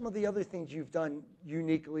know some of the other things you've done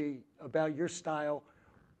uniquely about your style.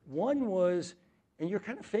 One was, and you're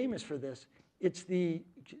kind of famous for this, it's the,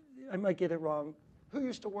 I might get it wrong, who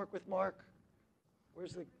used to work with Mark?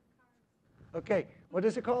 Where's the, okay, what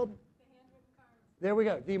is it called? The handwritten cards. There we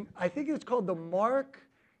go. I think it's called the Mark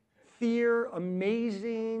Thierer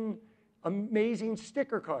Amazing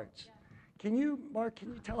Sticker Cards. Yeah. Mark, can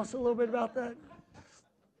you tell us a little bit about that?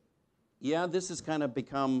 Yeah, this has kind of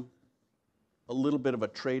become a little bit of a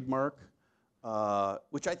trademark,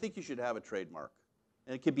 which I think you should have a trademark.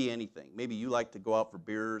 And it could be anything. Maybe you like to go out for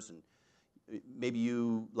beers, and maybe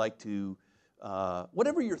you like to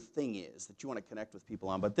whatever your thing is that you want to connect with people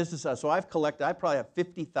on. But this is, so I probably have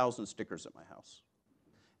 50,000 stickers at my house.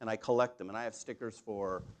 And I collect them. And I have stickers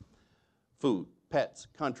for food, pets,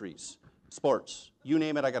 countries, sports. You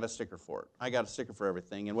name it, I got a sticker for it. I got a sticker for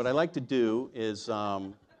everything. And what I like to do is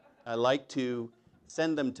I like to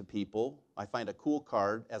send them to people. I find a cool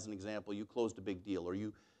card, as an example, you closed a big deal, or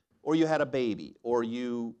you had a baby, or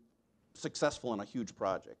you successful in a huge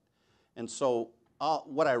project. And so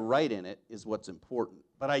what I write in it is what's important.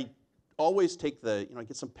 But I always take I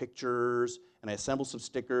get some pictures, and I assemble some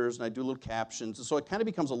stickers, and I do little captions. And so it kind of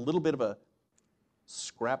becomes a little bit of a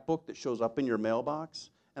scrapbook that shows up in your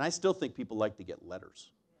mailbox. And I still think people like to get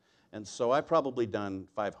letters. And so I've probably done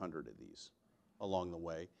 500 of these along the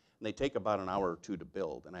way. And they take about an hour or two to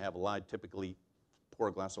build. And I have typically pour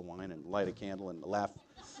a glass of wine and light a candle and laugh.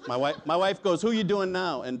 My wife goes, "Who are you doing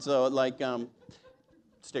now?" And so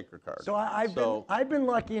sticker card. So I've been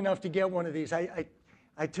lucky enough to get one of these. I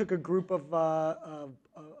took a group of our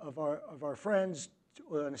friends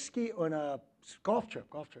on a golf trip.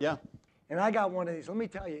 Yeah. And I got one of these. Let me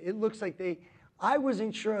tell you, it looks like I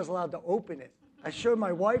wasn't sure I was allowed to open it. I showed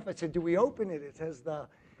my wife. I said, "Do we open it?" It has the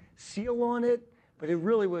seal on it, but it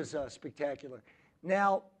really was spectacular.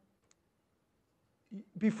 Now,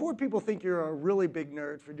 before people think you're a really big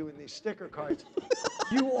nerd for doing these sticker cards,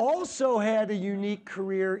 you also had a unique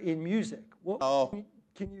career in music. Can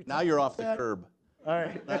you now you're off that? the curb. All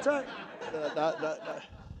right, that's all right.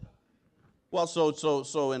 Well,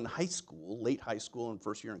 so in high school, late high school and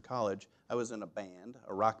first year in college, I was in a band,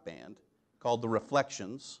 a rock band, called The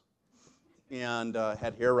Reflections, and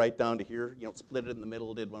had hair right down to here, split it in the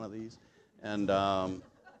middle, did one of these. And The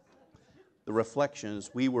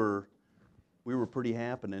Reflections, we were pretty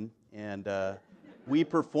happening, and we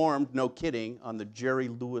performed, no kidding, on the Jerry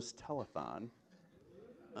Lewis Telethon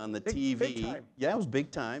on the TV. Big time. Yeah, it was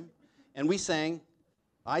big time. And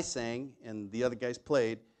I sang, and the other guys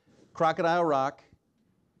played Crocodile Rock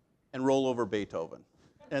and Roll Over Beethoven.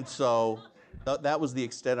 And so that was the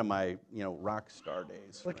extent of my, rock star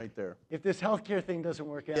days. Look, right there. If this healthcare thing doesn't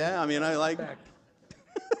work out. Yeah, I like. All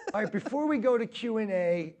right, before we go to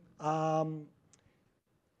Q&A, I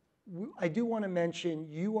do want to mention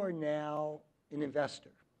you are now an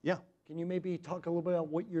investor. Yeah. Can you maybe talk a little bit about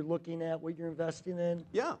what you're looking at, what you're investing in?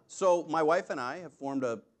 Yeah. So my wife and I have formed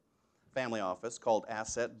a family office called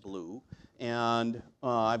Asset Blue, and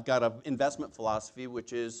I've got an investment philosophy,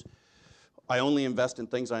 which is I only invest in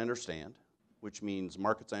things I understand, which means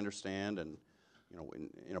markets I understand, and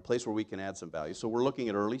in a place where we can add some value. So we're looking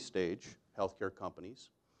at early stage healthcare companies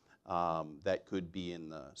that could be in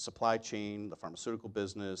the supply chain, the pharmaceutical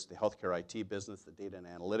business, the healthcare IT business, the data and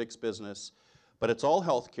analytics business. But it's all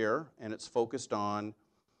healthcare, and it's focused on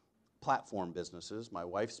platform businesses. My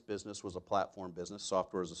wife's business was a platform business,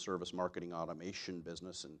 software as a service, marketing automation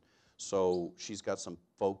business, and so she's got some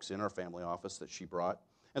folks in our family office that she brought.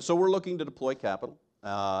 And so we're looking to deploy capital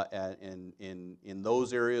in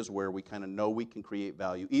those areas where we kind of know we can create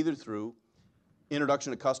value, either through introduction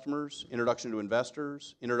to customers, introduction to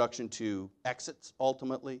investors, introduction to exits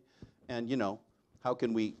ultimately, and how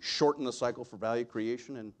can we shorten the cycle for value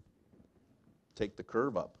creation and take the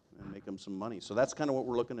curve up and make them some money. So that's kind of what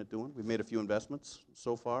we're looking at doing. We've made a few investments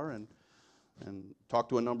so far and talked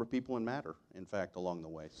to a number of people in Matter, in fact, along the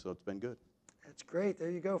way. So it's been good. That's great. There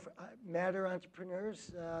you go. For Matter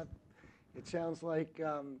entrepreneurs, it sounds like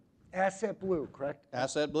Asset Blue, correct?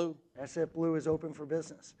 Asset Blue. Asset Blue is open for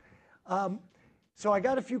business. So I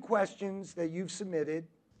got a few questions that you've submitted,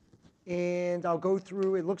 and I'll go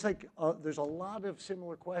through. It looks like there's a lot of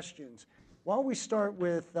similar questions. Why don't we start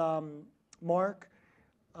with Mark?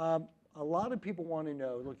 A lot of people want to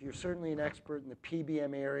know, look, you're certainly an expert in the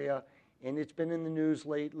PBM area, and it's been in the news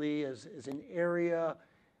lately as an area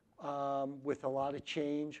with a lot of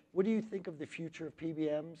change. What do you think of the future of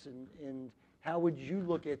PBMs, and how would you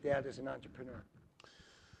look at that as an entrepreneur?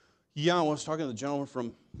 Yeah, I was talking to the gentleman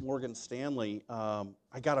from Morgan Stanley.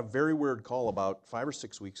 I got a very weird call about 5 or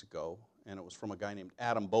 6 weeks ago, and it was from a guy named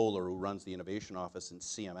Adam Bowler, who runs the innovation office in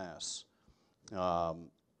CMS.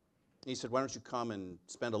 He said, "Why don't you come and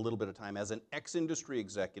spend a little bit of time as an ex-industry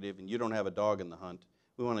executive, and you don't have a dog in the hunt.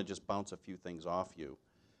 We want to just bounce a few things off you."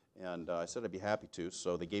 And I said I'd be happy to,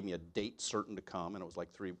 so they gave me a date certain to come, and it was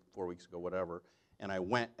like 3 or 4 weeks ago, whatever, and I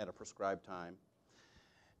went at a prescribed time.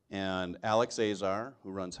 And Alex Azar,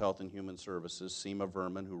 who runs Health and Human Services, Seema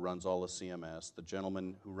Verman, who runs all of CMS, the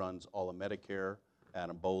gentleman who runs all of Medicare,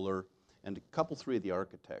 Adam Bowler, and a couple, 3 of the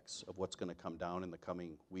architects of what's going to come down in the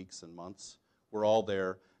coming weeks and months. We're all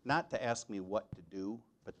there, not to ask me what to do,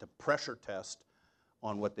 but to pressure test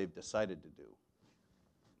on what they've decided to do.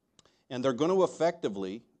 And they're going to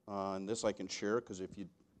effectively and this I can share because if you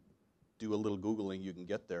do a little Googling, you can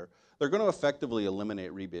get there. They're going to effectively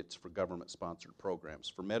eliminate rebates for government-sponsored programs.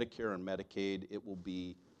 For Medicare and Medicaid, it will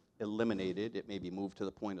be eliminated. It may be moved to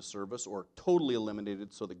the point of service or totally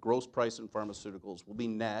eliminated, so the gross price in pharmaceuticals will be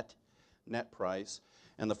net price,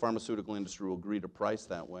 and the pharmaceutical industry will agree to price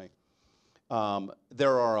that way.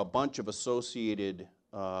 There are a bunch of associated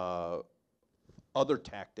other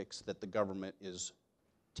tactics that the government is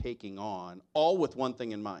taking on, all with one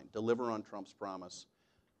thing in mind: deliver on Trump's promise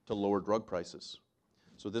to lower drug prices.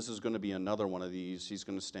 So this is going to be another one of these. He's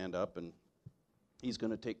going to stand up and he's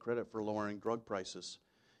going to take credit for lowering drug prices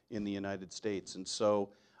in the United States. And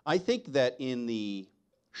so I think that in the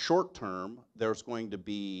short term, there's going to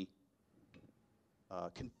be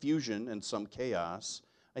confusion and some chaos.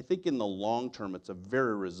 I think in the long term, it's a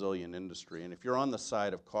very resilient industry. And if you're on the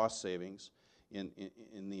side of cost savings in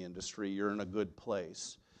the industry, you're in a good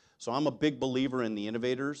place. So I'm a big believer in the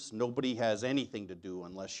innovators. Nobody has anything to do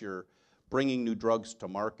unless you're bringing new drugs to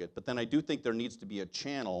market. But then I do think there needs to be a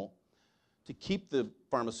channel to keep the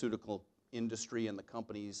pharmaceutical industry and the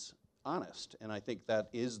companies honest. And I think that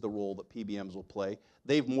is the role that PBMs will play.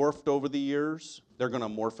 They've morphed over the years. They're going to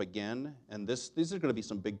morph again. And these are going to be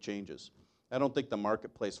some big changes. I don't think the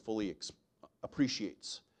marketplace fully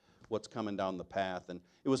appreciates what's coming down the path. And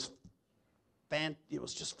it was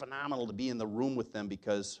just phenomenal to be in the room with them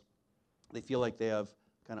because they feel like they have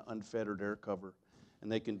kind of unfettered air cover.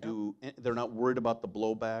 And they can do, they're not worried about the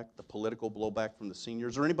blowback, the political blowback from the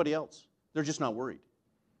seniors or anybody else. They're just not worried.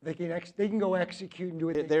 They can go execute and do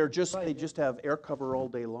it. They just have air cover all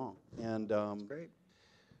day long. And That's great.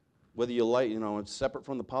 whether you like, it's separate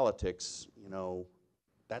from the politics,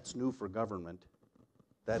 that's new for government.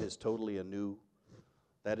 That is totally a new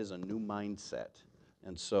mindset.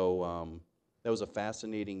 And so that was a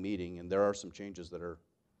fascinating meeting, and there are some changes that are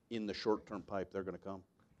in the short-term pipe. They're going to come.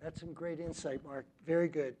 That's some great insight, Mark. Very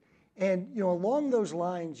good. And along those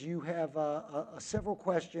lines, you have several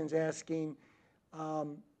questions asking,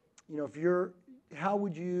 how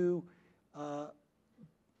would you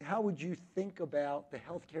think about the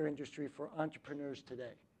healthcare industry for entrepreneurs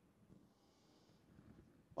today?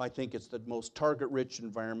 I think it's the most target-rich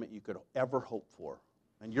environment you could ever hope for.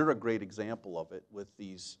 And you're a great example of it with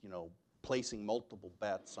these, placing multiple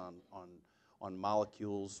bets on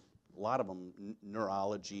molecules, a lot of them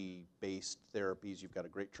neurology-based therapies. You've got a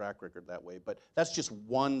great track record that way. But that's just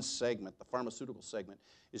one segment. The pharmaceutical segment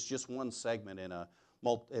is just one segment in a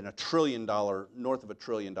north of $1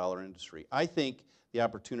 trillion industry. I think the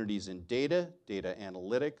opportunities in data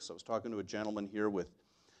analytics. I was talking to a gentleman here with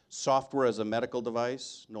software as a medical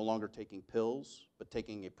device, no longer taking pills, but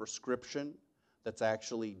taking a prescription that's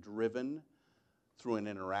actually driven through an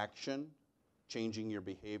interaction, changing your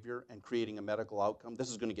behavior and creating a medical outcome. This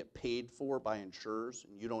is going to get paid for by insurers,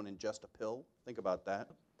 and you don't ingest a pill. Think about that.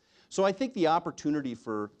 So I think the opportunity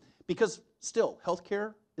because still,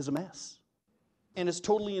 healthcare is a mess, and it's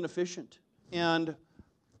totally inefficient. And,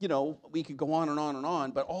 we could go on and on and on,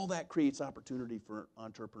 but all that creates opportunity for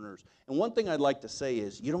entrepreneurs. And one thing I'd like to say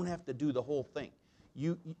is you don't have to do the whole thing.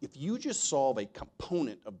 If you just solve a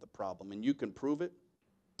component of the problem and you can prove it,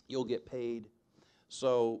 you'll get paid.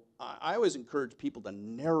 So I always encourage people to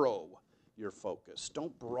narrow your focus.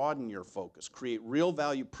 Don't broaden your focus. Create real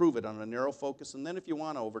value, prove it on a narrow focus, and then if you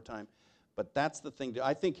want to, over time. But that's the thing.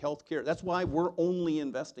 I think healthcare, that's why we're only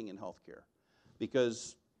investing in healthcare,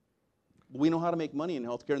 because we know how to make money in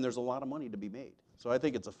healthcare, and there's a lot of money to be made. So I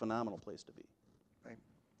think it's a phenomenal place to be. Right.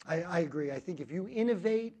 I agree. I think if you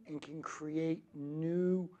innovate and can create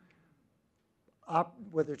new,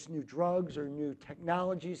 whether it's new drugs or new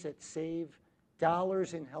technologies that save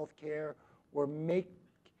dollars in healthcare or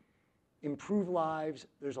improve lives,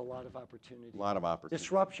 there's a lot of opportunity. A lot of opportunity.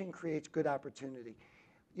 Disruption creates good opportunity.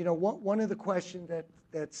 One of the questions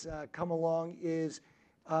that's come along is,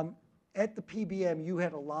 at the PBM, you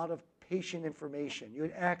had a lot of patient information. You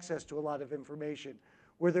had access to a lot of information.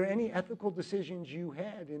 Were there any ethical decisions you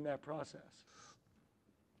had in that process?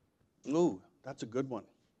 Ooh, that's a good one.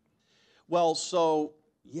 Well, so,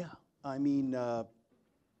 yeah,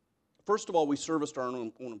 first of all, we serviced our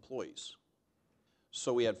own employees.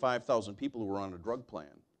 So we had 5,000 people who were on a drug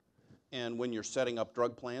plan. And when you're setting up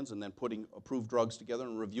drug plans and then putting approved drugs together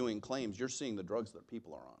and reviewing claims, you're seeing the drugs that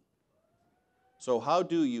people are on. So how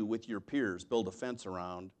do you, with your peers, build a fence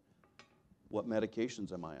around what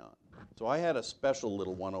medications am I on? So I had a special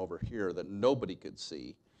little one over here that nobody could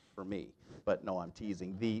see for me. But no, I'm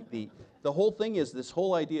teasing. The whole thing is this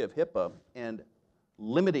whole idea of HIPAA and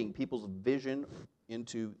limiting people's vision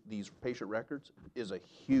into these patient records is a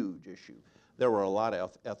huge issue. There were a lot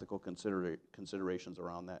of ethical considerations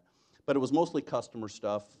around that. But it was mostly customer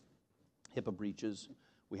stuff, HIPAA breaches.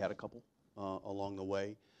 We had a couple along the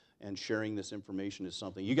way. And sharing this information is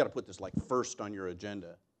something, you got to put this like first on your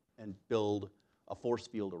agenda and build a force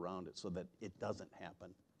field around it so that it doesn't happen.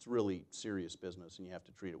 It's really serious business, and you have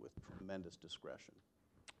to treat it with tremendous discretion.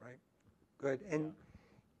 Right. Good. And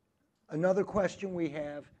another question we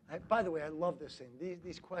have, by the way, I love this thing.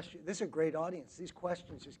 These questions, this is a great audience. These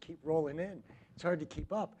questions just keep rolling in. It's hard to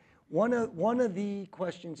keep up. One of the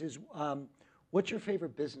questions is, what's your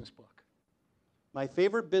favorite business book? My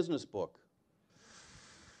favorite business book?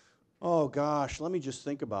 Oh, gosh, let me just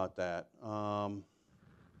think about that. I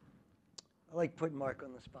like putting Mark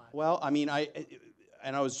on the spot. Well, I mean, I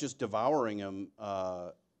was just devouring them.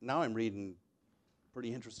 Now I'm reading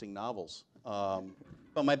pretty interesting novels.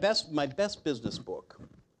 But my best business book,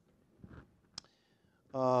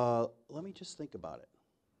 let me just think about it.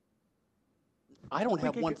 I don't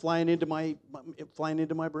have one flying into my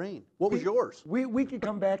brain. What was yours? We could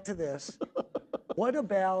come back to this. What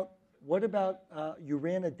about you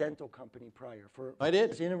ran a dental company prior I did.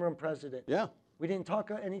 as interim president? Yeah. We didn't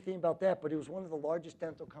talk anything about that, but it was one of the largest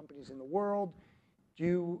dental companies in the world.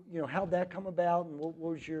 How'd that come about, and what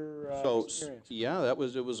was your experience? Yeah, it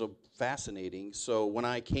was a fascinating. So when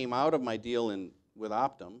I came out of my deal with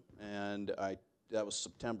Optum, and that was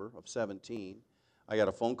September of 17, I got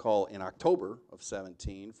a phone call in October of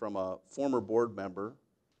 17 from a former board member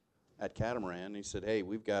at Catamaran. And he said, "Hey,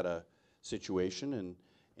 we've got a situation,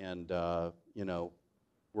 and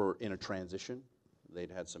we're in a transition. They'd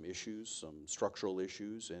had some issues, some structural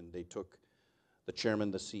issues, and they took the chairman,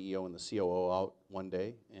 the CEO, and the COO out one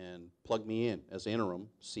day and plugged me in as interim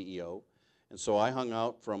CEO. And so I hung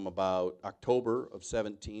out from about October of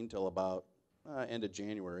 17 till about end of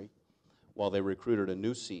January while they recruited a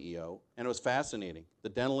new CEO. And it was fascinating. The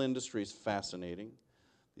dental industry is fascinating.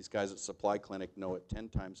 These guys at Supply Clinic know it 10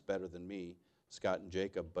 times better than me, Scott and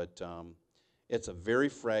Jacob. But it's a very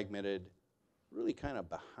fragmented, really kind of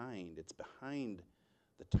behind. It's behind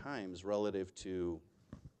the times relative to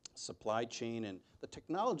supply chain, and the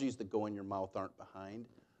technologies that go in your mouth aren't behind.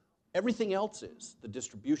 Everything else is. The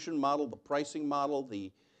distribution model, the pricing model,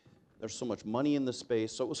 there's so much money in the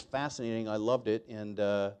space. So it was fascinating. I loved it. And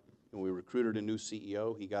we recruited a new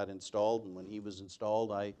CEO. He got installed, and when he was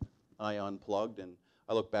installed, I unplugged, and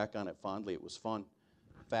I look back on it fondly. It was fun.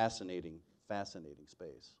 Fascinating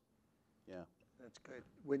space. Yeah. That's good.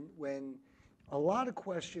 When a lot of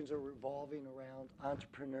questions are revolving around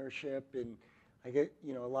entrepreneurship, and I get,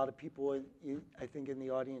 a lot of people, I think in the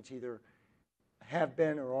audience either have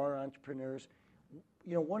been or are entrepreneurs.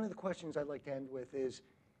 One of the questions I'd like to end with is,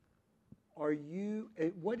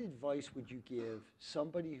 what advice would you give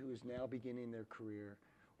somebody who is now beginning their career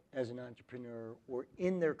as an entrepreneur or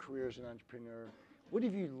in their career as an entrepreneur? What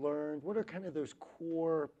have you learned? What are kind of those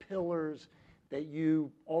core pillars that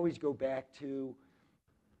you always go back to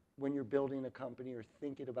when you're building a company or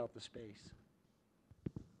thinking about the space?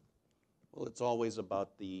 Well, it's always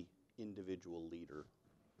about the individual leader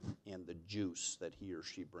and the juice that he or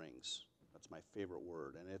she brings. That's my favorite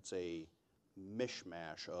word. And it's a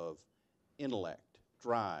mishmash of intellect,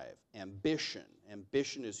 drive, ambition.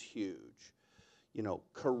 Ambition is huge.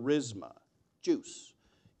 Charisma, juice.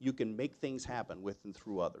 You can make things happen with and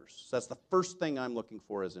through others. So that's the first thing I'm looking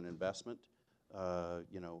for as an investment,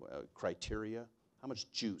 criteria. How much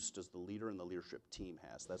juice does the leader and the leadership team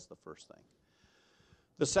has? That's the first thing.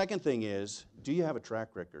 The second thing is, do you have a track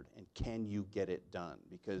record, and can you get it done?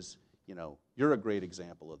 Because, you're a great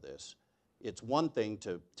example of this. It's one thing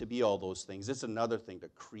to be all those things. It's another thing to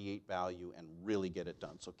create value and really get it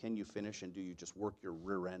done. So can you finish, and do you just work your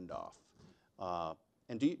rear end off?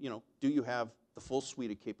 And do you have the full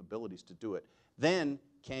suite of capabilities to do it? Then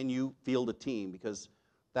can you field a team? Because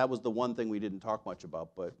that was the one thing we didn't talk much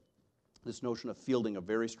about, but this notion of fielding a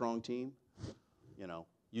very strong team,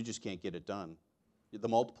 you just can't get it done. The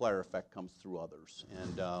multiplier effect comes through others.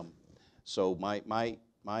 And so my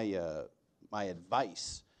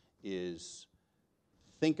advice is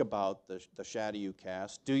think about the shadow you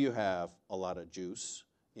cast. Do you have a lot of juice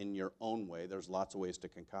in your own way? There's lots of ways to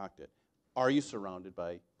concoct it. Are you surrounded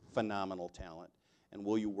by phenomenal talent? And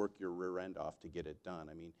will you work your rear end off to get it done?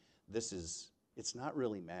 I mean, it's not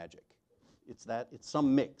really magic. It's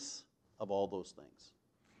some mix of all those things.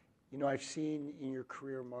 I've seen in your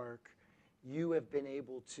career, Mark, you have been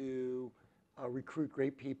able to recruit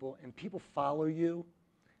great people, and people follow you.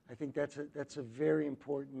 I think that's a very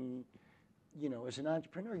important, as an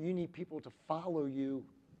entrepreneur, you need people to follow you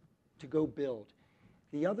to go build.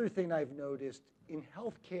 The other thing I've noticed in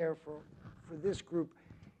healthcare for this group,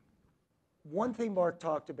 one thing Mark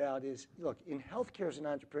talked about is, look, in healthcare as an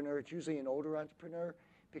entrepreneur, it's usually an older entrepreneur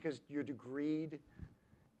because you're degreed.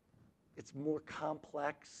 It's more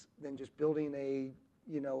complex than just building a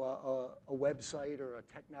website or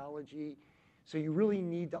a technology. So you really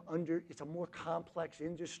need to it's a more complex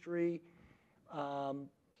industry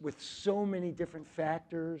with so many different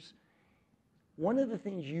factors. One of the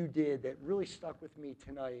things you did that really stuck with me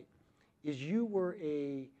tonight is you worked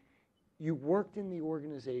in the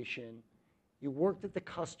organization, you worked at the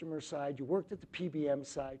customer side, you worked at the PBM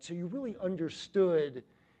side, so you really understood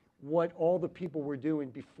what all the people were doing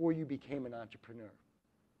before you became an entrepreneur.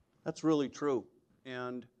 That's really true.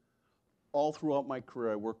 And all throughout my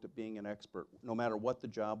career, I worked at being an expert, no matter what the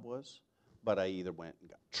job was. But I either went and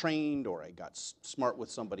got trained, or I got smart with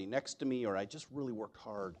somebody next to me, or I just really worked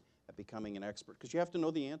hard at becoming an expert, because you have to know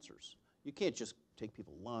the answers. You can't just take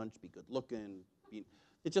people lunch, be good looking.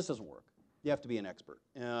 It just doesn't work. You have to be an expert.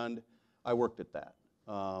 And I worked at that.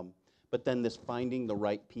 But then this finding the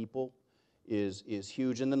right people is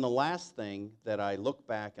huge. And then the last thing that I look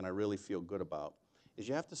back and I really feel good about is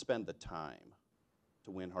you have to spend the time to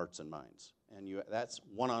win hearts and minds. And that's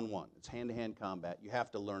one-on-one. It's hand-to-hand combat. You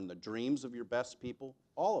have to learn the dreams of your best people,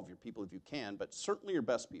 all of your people if you can, but certainly your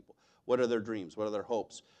best people. What are their dreams? What are their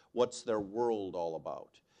hopes? What's their world all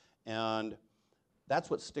about? And that's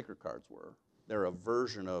what sticker cards were. They're a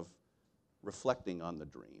version of reflecting on the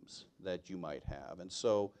dreams that you might have. And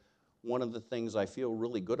so one of the things I feel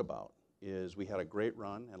really good about is we had a great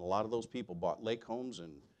run, and a lot of those people bought lake homes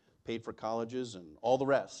and paid for colleges and all the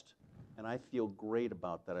rest. And I feel great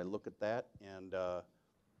about that. I look at that, and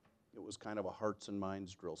it was kind of a hearts and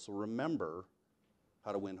minds drill. So remember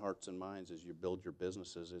how to win hearts and minds as you build your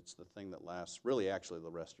businesses. It's the thing that lasts really actually the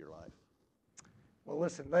rest of your life. Well,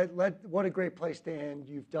 listen, what a great place to end.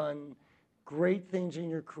 You've done great things in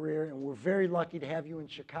your career, and we're very lucky to have you in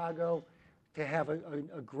Chicago, to have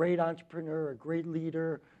a great entrepreneur, a great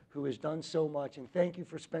leader who has done so much. And thank you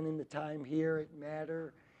for spending the time here at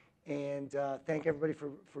Matter. And thank everybody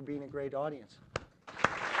for being a great audience.